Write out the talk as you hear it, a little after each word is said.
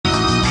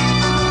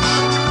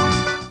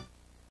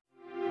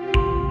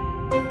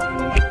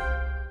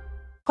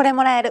これ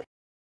もらえる。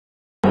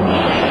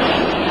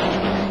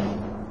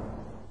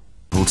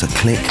To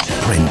click,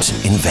 print,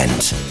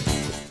 invent.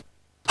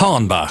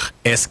 Hornbach,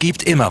 es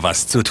gibt immer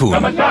was zu tun.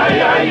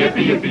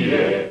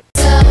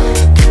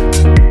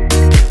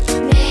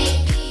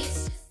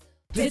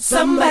 Did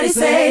somebody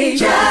say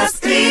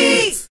just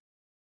please?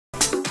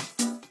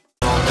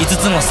 5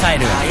つのスタイ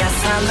ルが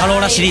カロー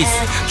ラシリーズ。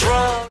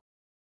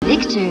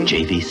Xtreme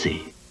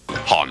JVC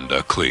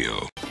Honda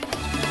Clio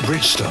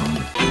Bridgestone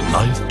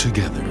Life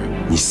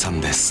Together 日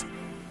産です。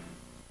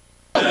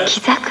木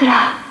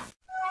桜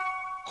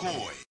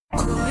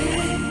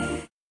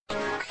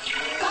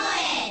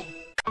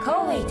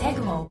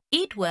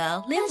Eat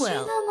well, live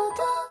well.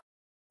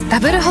 ダ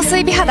ブル保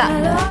水美肌。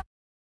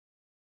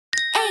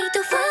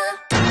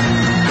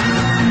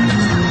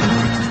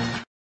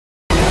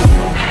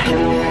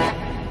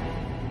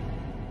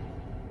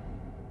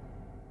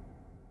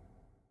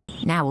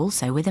Now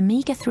also with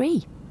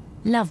omega-3.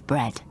 Love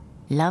bread.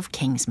 Love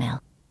Kingsmill.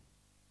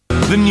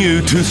 The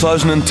new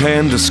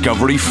 2010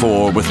 Discovery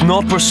 4 with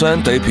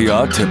 0%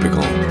 APR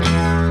typical.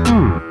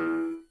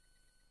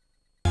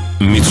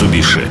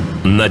 Mitsubishi.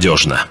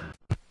 Надежно.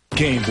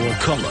 Game Boy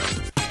Color.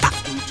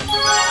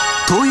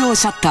 東洋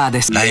シャッター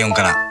です。ライオン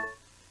から。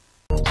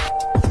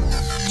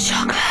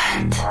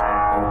Chocolate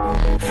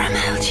from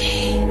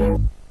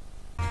LG.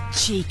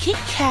 Cheeky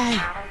cow.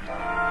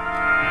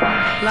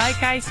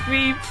 Like ice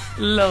cream,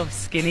 love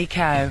Skinny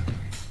Cow.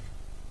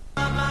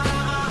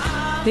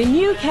 The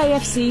new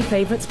KFC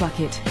Favourites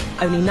Bucket,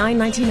 only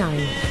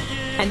 $9.99.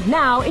 And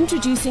now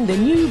introducing the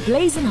new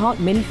Blazing Hot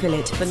Mini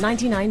Fillet for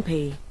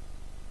 99p.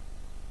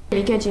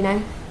 Really good, you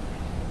know.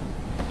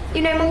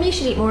 You know, Mum, you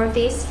should eat more of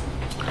these.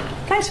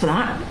 Thanks for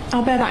that.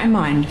 I'll bear that in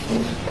mind.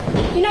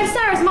 You know,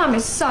 Sarah's mum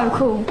is so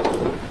cool.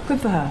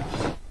 Good for her.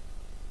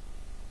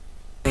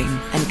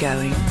 And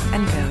going,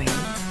 and going,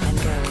 and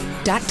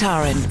going.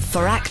 Dactarin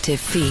for active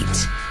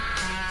feet.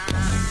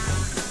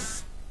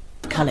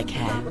 Colour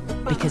care,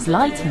 because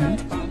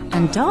lightened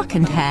and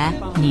darkened hair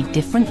need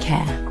different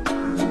care.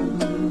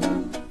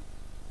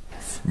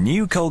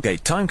 New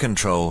Colgate Time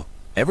Control.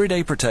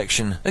 Everyday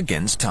protection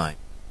against time.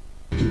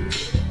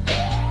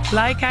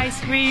 Like ice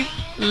cream,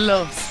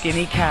 love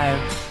Skinny Cow.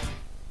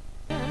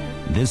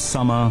 This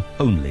summer,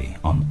 only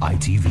on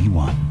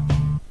ITV1.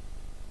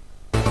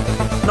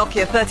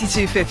 Nokia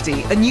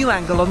 3250, a new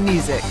angle on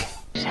music.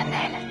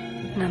 Chanel,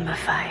 number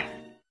 5.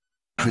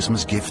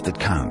 Christmas gift that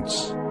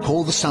counts.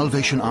 Call the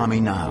Salvation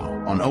Army now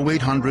on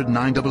 0800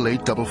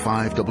 988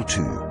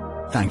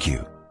 5522. Thank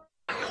you.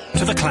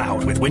 To the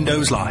cloud with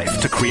Windows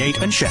Live to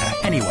create and share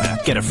anywhere.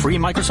 Get a free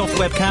Microsoft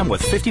webcam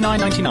worth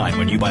 $59.99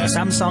 when you buy a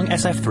Samsung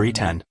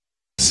SF310.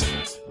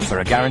 For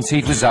a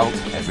guaranteed result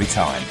every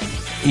time.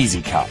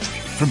 Easy Cut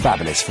from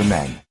Babyliss for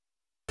Men.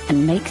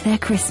 And make their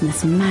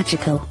Christmas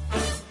magical.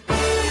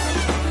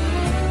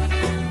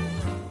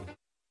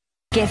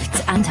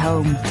 Gifts and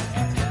home.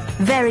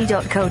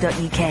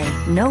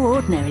 Very.co.uk. No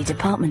ordinary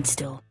department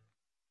store.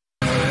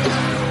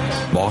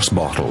 Boss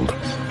Bottled.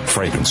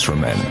 Fragrance for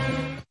Men.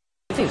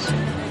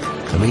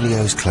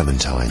 Emilio's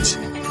Clementines.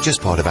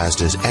 Just part of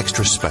Asda's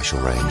extra special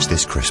range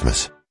this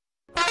Christmas.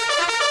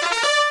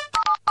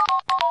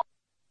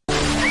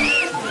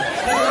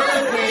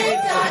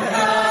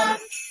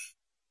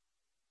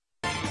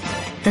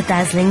 The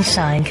Dazzling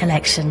Shine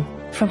collection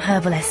from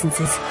Herbal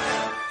Essences.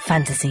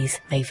 Fantasies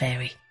may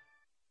vary.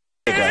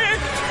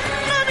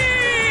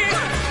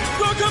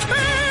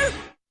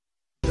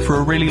 For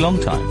a really long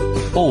time,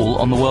 all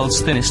on the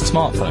world's thinnest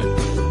smartphone,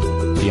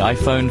 the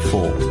iPhone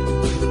 4.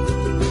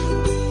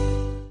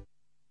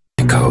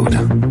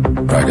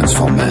 Code. Dragons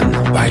for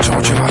Men by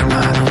Giorgio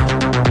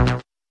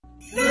Armani.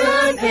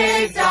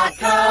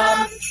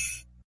 Moonpig.com.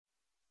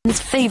 His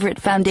favorite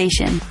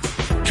foundation.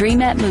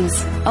 Dreamette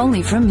Mousse,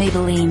 only from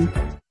Maybelline.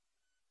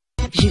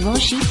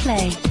 Givenchy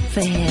Play,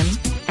 for him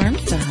and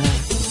for her.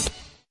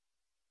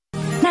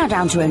 Now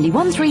down to only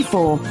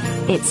 $134.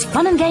 It's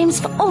fun and games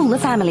for all the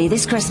family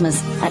this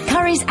Christmas at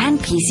Currys and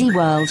PC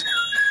World.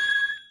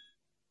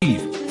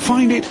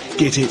 Find it,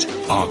 get it,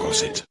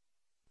 Argos it.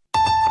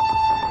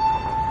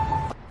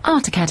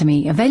 Art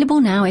Academy,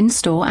 available now in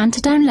store and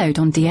to download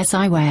on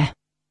DSiWare.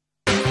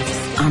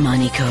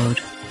 Armani Code,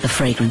 the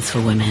fragrance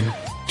for women.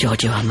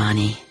 Giorgio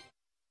Armani.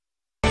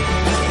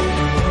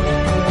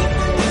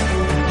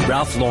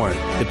 Ralph Lauren,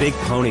 the Big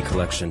Pony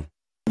Collection.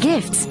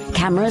 Gifts,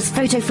 cameras,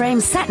 photo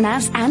frames,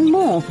 sat-navs and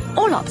more,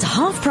 all up to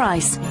half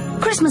price.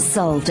 Christmas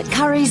solved at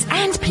Currys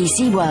and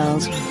PC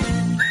World.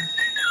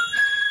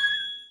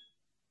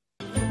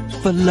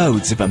 For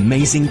loads of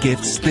amazing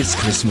gifts this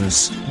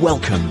Christmas,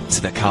 welcome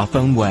to the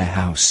Carphone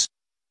Warehouse.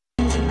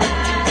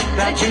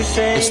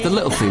 It's the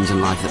little things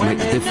in life that make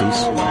the difference.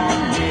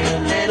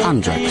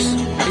 Andrex,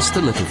 it's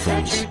the little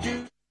things.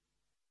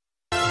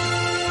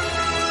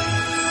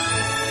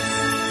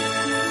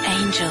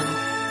 Angel,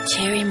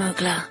 Cherry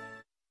Mugler.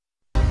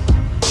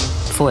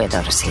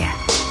 Fuedor's here.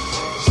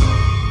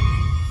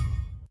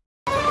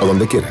 O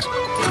donde quieras.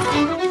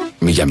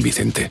 Millán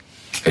Vicente.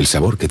 El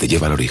sabor que te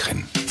lleva al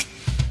origen.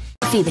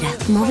 Fibra,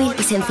 móvil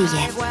y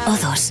sencillez.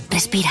 O2,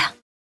 respira.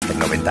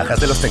 tecnoventajas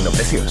de los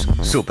tecnoprecios.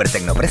 Super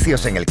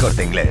tecnoprecios en el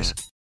Corte Inglés.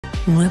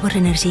 Nuevo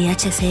Renergy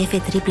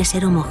HCF Triple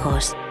Zero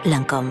Mojos.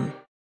 Lancome.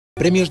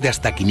 Premios de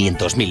hasta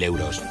 500.000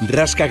 euros.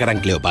 Rasca Gran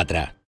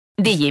Cleopatra.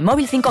 Digi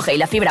Móvil 5G y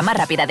la fibra más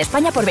rápida de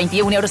España por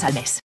 21 euros al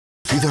mes.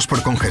 Nacidos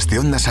por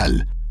congestión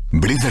nasal.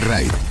 Breathe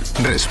Right.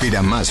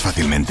 Respira más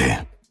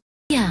fácilmente.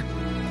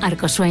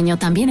 Arco Sueño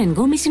también en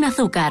gummy sin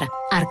azúcar.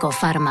 Arco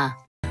Pharma.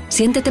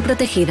 Siéntete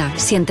protegida,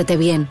 siéntete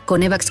bien.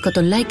 Con Evax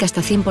Cotton Like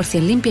hasta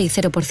 100% limpia y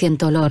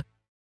 0% olor.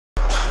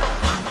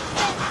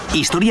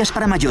 Historias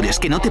para mayores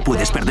que no te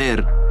puedes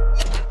perder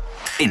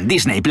en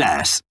Disney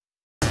Plus.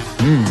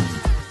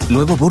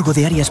 Nuevo burgo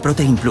de Arias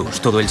Protein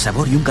Plus. Todo el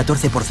sabor y un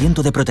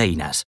 14% de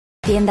proteínas.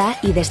 Tienda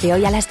y desde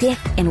hoy a las 10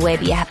 en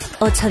web y app.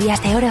 8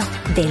 días de oro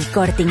del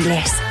Corte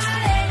Inglés.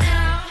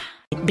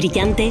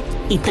 Brillante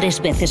y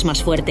 3 veces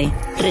más fuerte.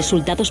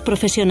 Resultados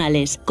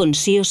profesionales con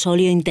Sios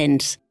Oleo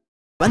Intense.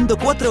 Bando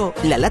 4,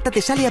 la lata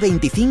te sale a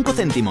 25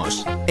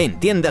 céntimos. En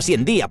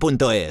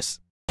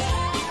tiendasyendía.es.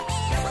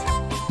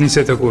 Ni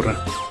se te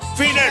ocurra.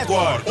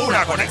 Finetwork,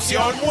 una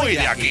conexión muy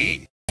de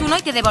aquí.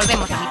 Y te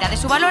devolvemos la mitad de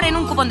su valor en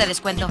un cupón de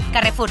descuento.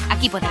 Carrefour,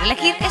 aquí poder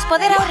elegir es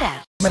poder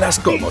ahorrar. Las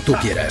como tú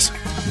quieras.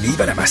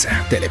 Viva la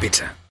masa.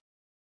 Telepizza.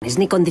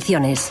 Ni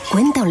condiciones.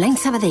 Cuenta online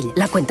Sabadell.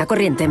 La cuenta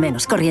corriente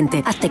menos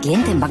corriente. Hazte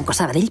cliente en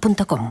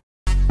bancosabadell.com.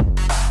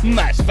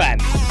 Más fan.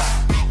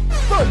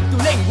 Pon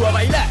tu lengua a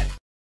bailar.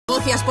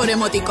 Gracias por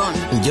emoticón.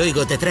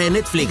 Yoigo te trae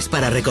Netflix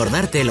para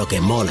recordarte lo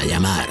que mola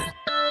llamar.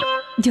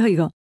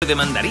 Yoigo. De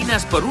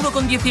mandarinas por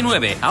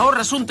 1,19.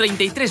 Ahorras un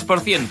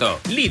 33%.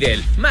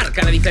 Lidl,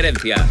 marca la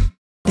diferencia.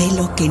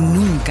 Pelo que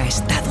nunca ha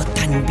estado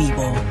tan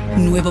vivo.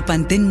 Nuevo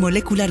Pantene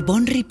Molecular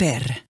Bond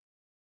Repair.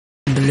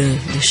 Bleu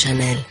de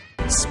Chanel.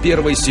 С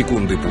первой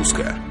секунды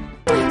пуска.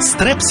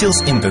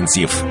 Strepsils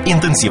Intensive.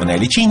 Интенсивное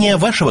лечение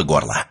вашего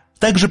горла.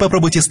 Также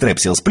попробуйте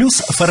Strepsils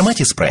Plus в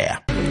формате спрея.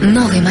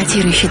 Новый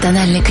матирующий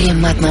тональный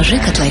крем Мат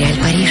Мажик от L'Oréal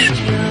Париж.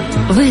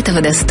 Вы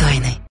этого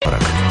достойны.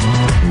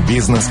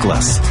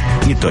 Бизнес-класс.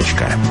 И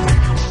точка.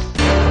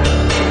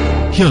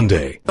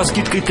 Hyundai. Со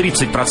скидкой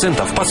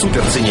 30% по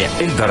суперцене.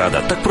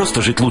 Эльдорадо. Так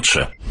просто жить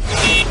лучше.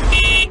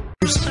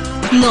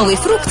 Новый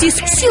фруктис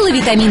сила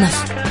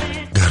витаминов.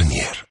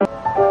 Гарниер.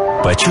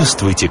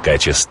 Почувствуйте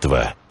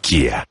качество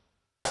Kia.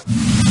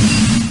 В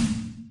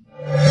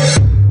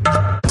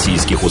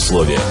российских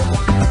условиях.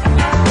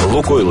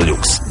 Лукойл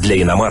Люкс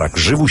для иномарок,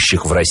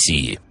 живущих в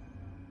России.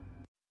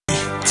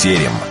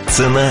 Терем.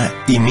 Цена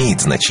имеет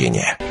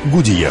значение.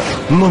 Гудьяр.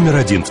 Номер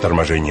 1 в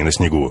торможении на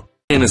снегу.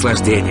 И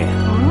наслаждение.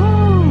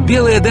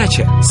 Белая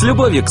дача с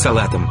любовью к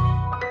салатам.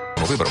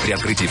 Выбор при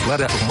открытии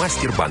вклада в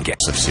Мастербанке.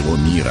 Со всего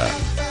мира.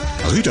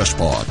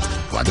 Rittersport.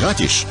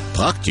 Quadratisch,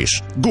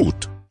 praktisch,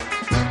 gut.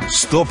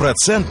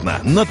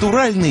 100%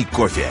 натуральный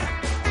кофе.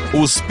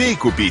 Успей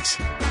купить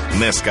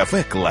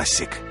Nescafe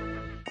Classic.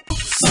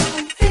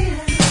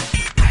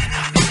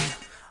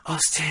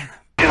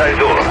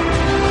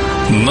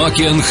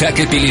 Nokian Hack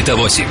Elite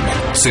 8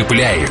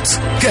 цепляет,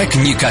 как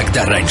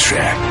никогда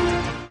раньше.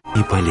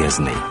 И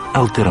полезный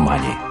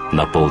Алтермани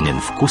наполнен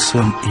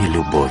вкусом и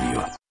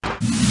любовью.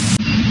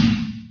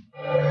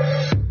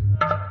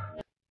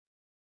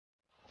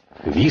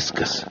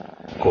 Вискас.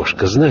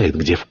 Кошка знает,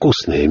 где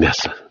вкусное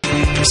мясо.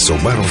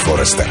 Subaru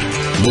Forester.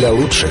 Для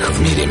лучших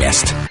в мире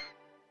мест.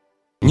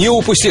 Не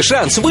упусти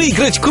шанс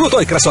выиграть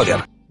крутой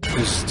кроссовер.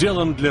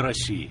 Сделан для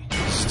России.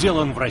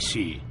 Сделан в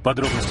России.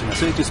 Подробности на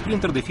сайте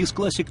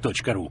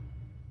sprinter-classic.ru.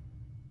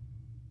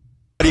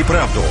 Говори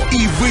правду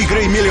и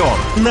выиграй миллион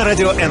на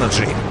Радио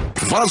Energy.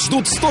 Вас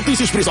ждут 100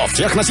 тысяч призов.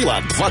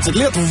 Техносила. 20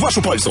 лет в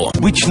вашу пользу.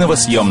 Обычного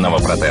съемного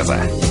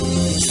протеза.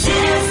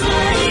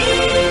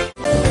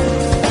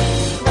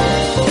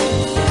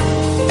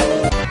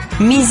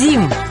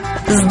 Мизим.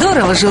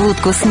 Здорово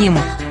желудку с ним.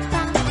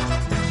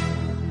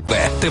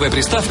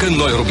 ТВ-приставка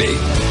 0 рублей.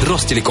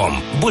 Ростелеком.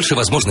 Больше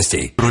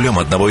возможностей. Рулем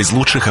одного из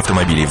лучших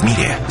автомобилей в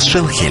мире с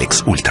Shell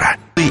Helix Ultra.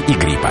 И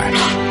гриппа.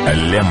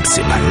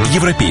 Лемпсин.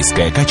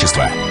 Европейское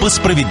качество по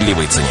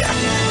справедливой цене.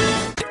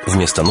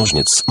 Вместо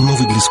ножниц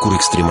новый глискур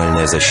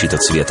экстремальная защита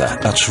цвета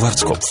от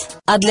Шварцкопф.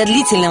 А для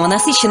длительного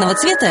насыщенного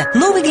цвета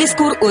новый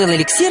глискур Oil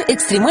Elixir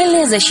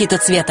экстремальная защита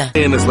цвета.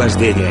 И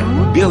наслаждение.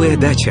 Белая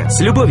дача с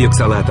любовью к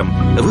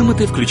салатам.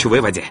 Вымыты в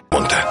ключевой воде.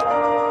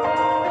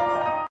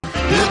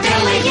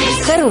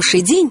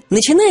 Хороший день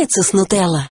начинается с Нутелла.